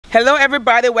Hello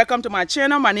everybody, welcome to my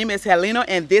channel. My name is Helena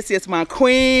and this is my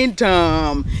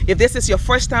queendom. If this is your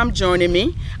first time joining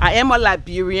me, I am a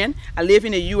Liberian. I live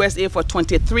in the USA for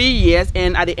 23 years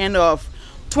and at the end of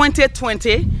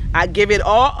 2020, I gave it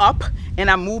all up and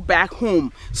I moved back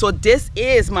home. So this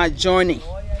is my journey,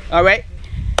 all right?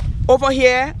 Over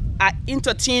here, I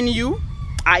entertain you,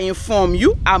 I inform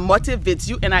you, I motivate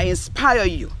you, and I inspire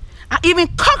you. I even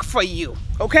cook for you,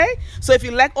 okay? So if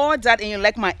you like all that and you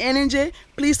like my energy,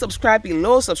 please subscribe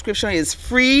below. Subscription is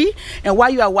free. And while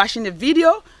you are watching the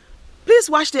video, please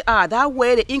watch the ad. That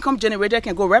way the income generator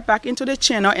can go right back into the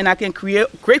channel and I can create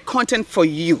great content for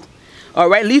you. All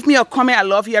right, leave me a comment. I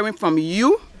love hearing from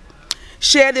you.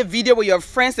 Share the video with your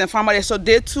friends and family so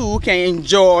they too can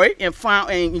enjoy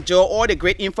all the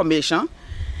great information.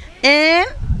 And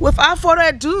without further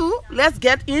ado, let's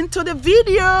get into the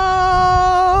video.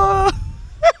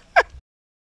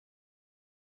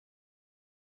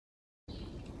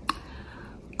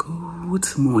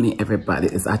 Good morning, everybody.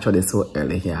 It's actually so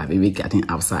early here. I haven't even gotten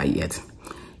outside yet.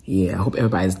 Yeah, I hope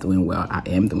everybody's doing well. I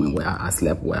am doing well. I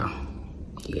slept well.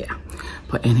 Yeah.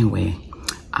 But anyway,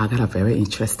 I got a very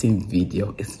interesting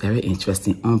video. It's very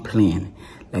interesting, unplanned.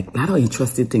 Like a lot of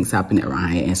interesting things happening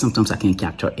around here, and sometimes I can't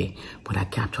capture it. But I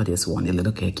captured this one. The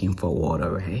little girl came for water,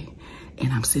 right?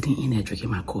 And I'm sitting in there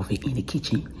drinking my coffee in the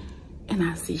kitchen, and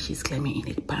I see she's climbing in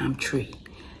a palm tree.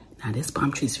 Now this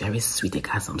palm tree is very sweet. It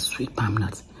got some sweet palm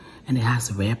nuts, and it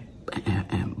has red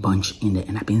bunch in there.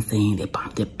 And I've been saying the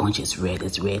bunch is red,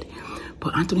 it's red.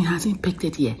 But Anthony hasn't picked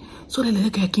it yet. So the little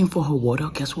girl came for her water.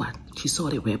 Guess what? She saw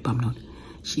the red palm nut.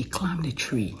 She climbed the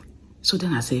tree. So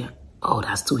then I said, oh,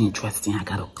 that's too interesting. I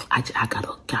gotta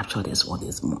capture this one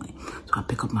this morning. So I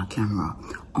pick up my camera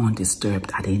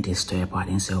undisturbed. I didn't disturb her. I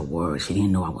didn't say a word. She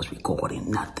didn't know I was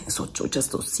recording, nothing. So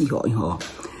just to see her in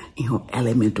her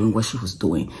element doing what she was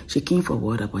doing. She came for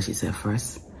water, but she said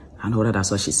first, I know that's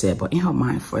what she said, but in her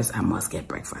mind, first I must get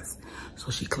breakfast.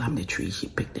 So she climbed the tree. She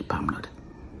picked the palm nut,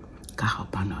 got her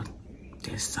palm nut,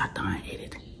 just sat down and ate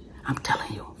it. I'm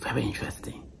telling you, very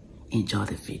interesting. Enjoy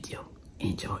the video.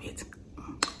 Enjoy it.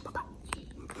 Bye-bye.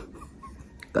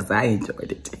 Because I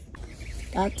enjoyed it.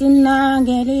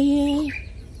 Tatunangele.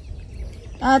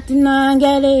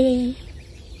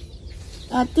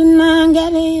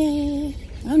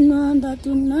 Ananda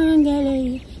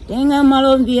tunangele. Tenga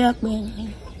malombia kwela.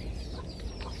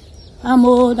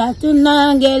 Amo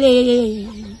tatunangele.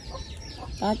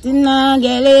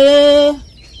 Tatunangele,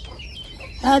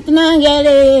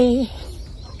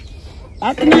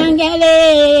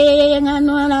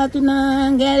 ngano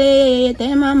tunangele,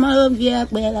 tema malombia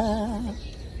kwela.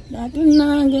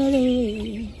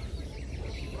 Tatunangele,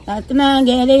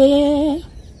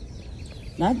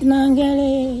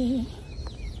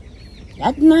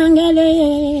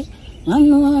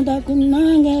 ngano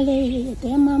tatunangele,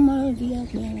 tema malombia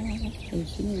kwela.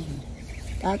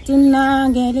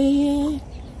 Tatunangele,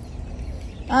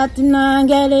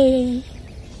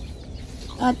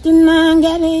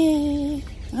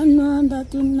 ananda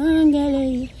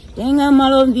tunangele, tenga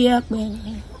malombia kwela.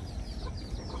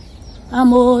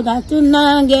 Amo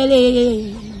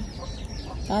tatunangele,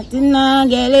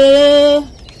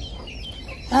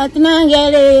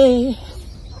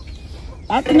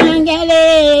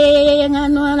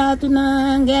 ngano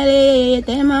tunangele,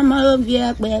 tema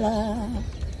malombia kwela.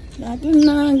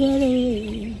 Tatunangele,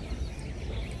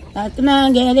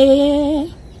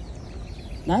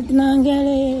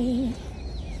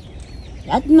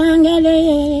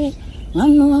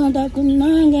 ngano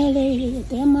tatunangele,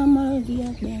 tema malombia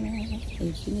kwela.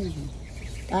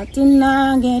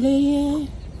 Tatunangele,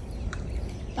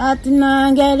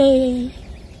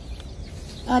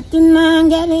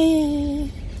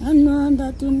 ngano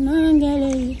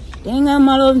tatunangele, tenga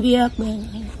malombia kwela.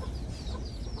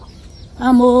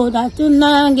 Amo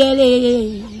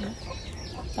tatunangele,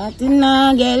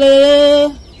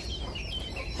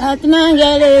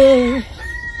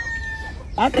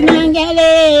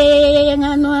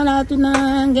 ngano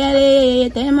tunangele,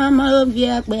 tema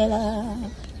malombia kwela.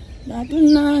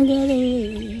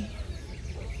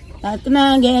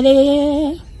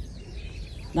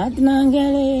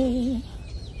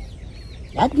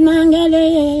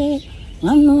 Tatunangele,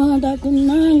 ngano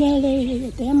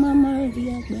tatunangele, tema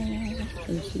malombia kwela.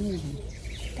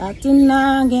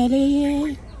 Tatunangele,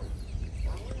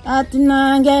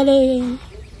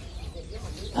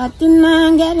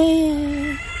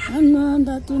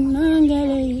 ananda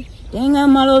tunangele, tenga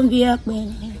malombia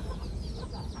kwela.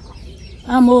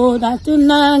 Amo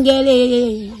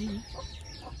tatunangele.